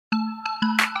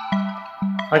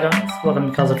Hi guys, welcome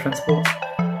to Cars of Transport.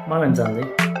 My name's Andy,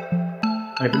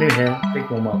 and if you're new here,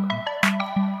 big warm welcome.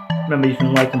 Remember, you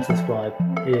can like and subscribe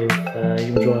if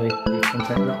you enjoy the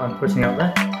content that I'm putting out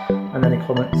there, and any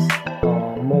comments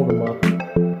are more than welcome.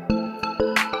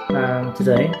 And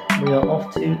today we are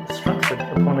off to Stratford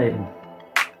upon Avon.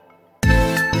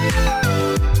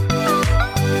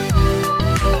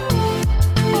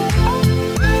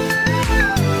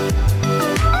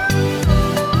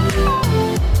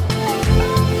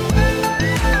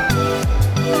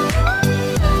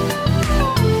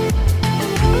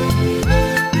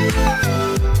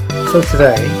 So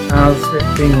today, as it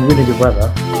being really good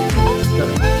weather,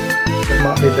 it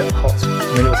might be a bit hot. I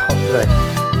mean, it was hot today.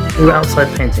 We were outside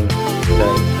painting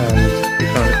today, and we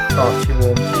found it far too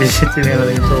warm to be doing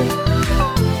anything at all.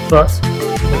 But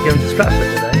we're going to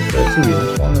Stratford today for two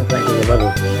reasons. One, I think the weather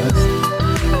will be nice.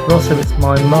 But also, it's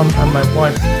my mum and my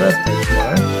wife's birthday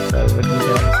tomorrow, so we're going to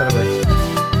go out and celebrate.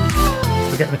 So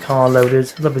we're getting the car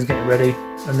loaded, Lovely's getting ready,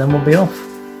 and then we'll be off.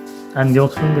 And you're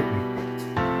coming with me.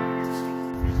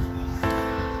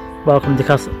 Welcome to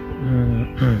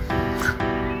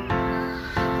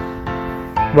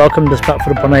Welcome to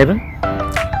Stratford upon Avon.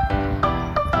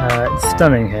 It's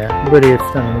stunning here, really is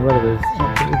stunning. The weather is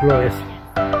absolutely glorious.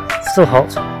 It's still hot,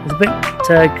 it's a bit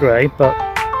grey, but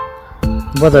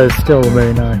the weather is still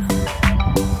really nice.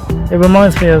 It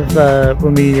reminds me of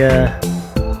when we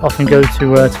often go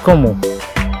to Cornwall.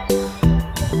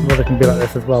 The weather can be like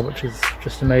this as well, which is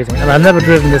just amazing. And I've never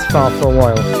driven this far for a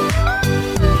while.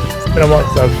 It's been a while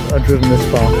since I've driven this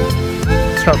far.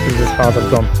 Stratford is as far as I've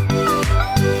gone.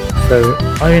 So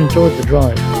I enjoyed the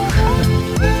drive.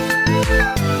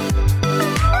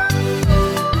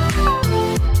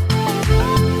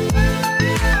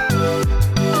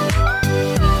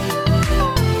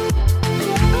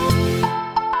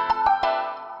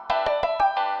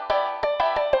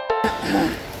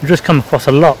 We've just come across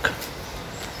a lock,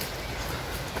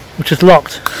 which is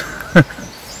locked,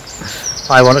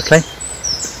 ironically.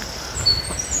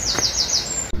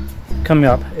 Coming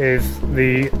up is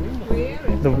the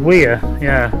weir,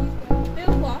 yeah.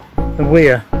 The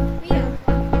weir.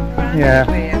 Yeah.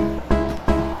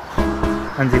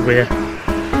 Andy Weir.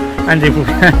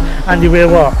 Andy Weir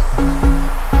what?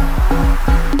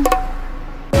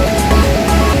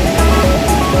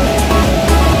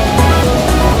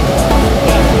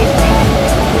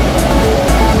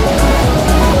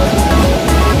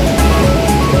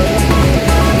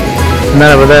 And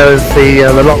then over there is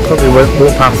the lock that we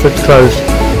walked past. It's closed.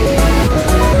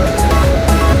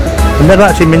 I've never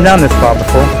actually been down this far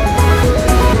before.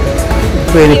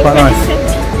 It's really quite nice.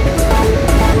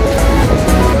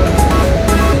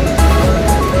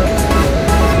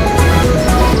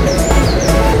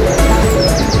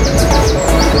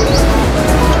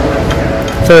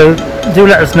 So do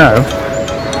let us know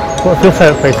what's your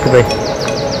favourite place to be.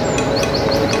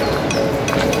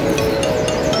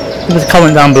 Leave us a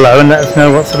comment down below and let us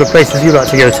know what sort of places you like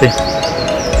to go to.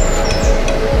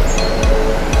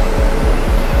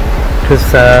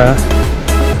 Because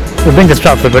we've been to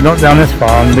Stratford but not down this far,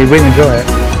 and we really enjoy it.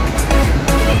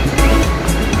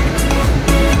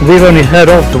 We've only heard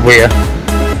of the weir,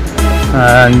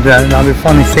 and now we've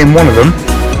finally seen one of them,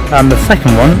 and the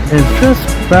second one is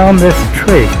just round this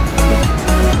tree.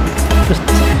 Just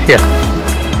here.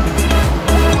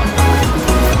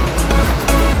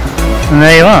 And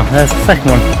there you are, there's the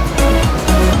second one.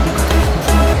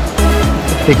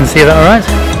 You can see that alright?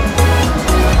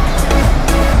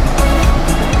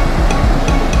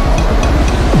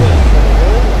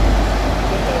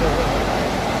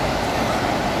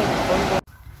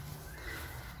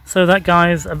 So that,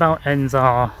 guys, about ends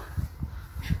our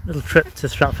little trip to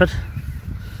Stratford.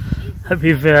 Hope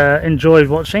you've enjoyed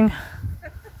watching.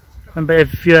 Remember,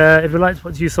 if you liked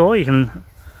what you saw, you can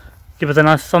give us a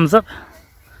nice thumbs up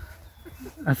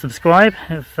and subscribe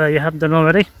if you haven't done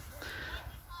already.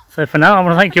 So for now, I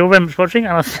want to thank you all very much for watching,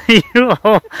 and I'll see you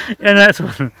all in the next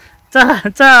one.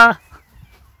 Ta-ta!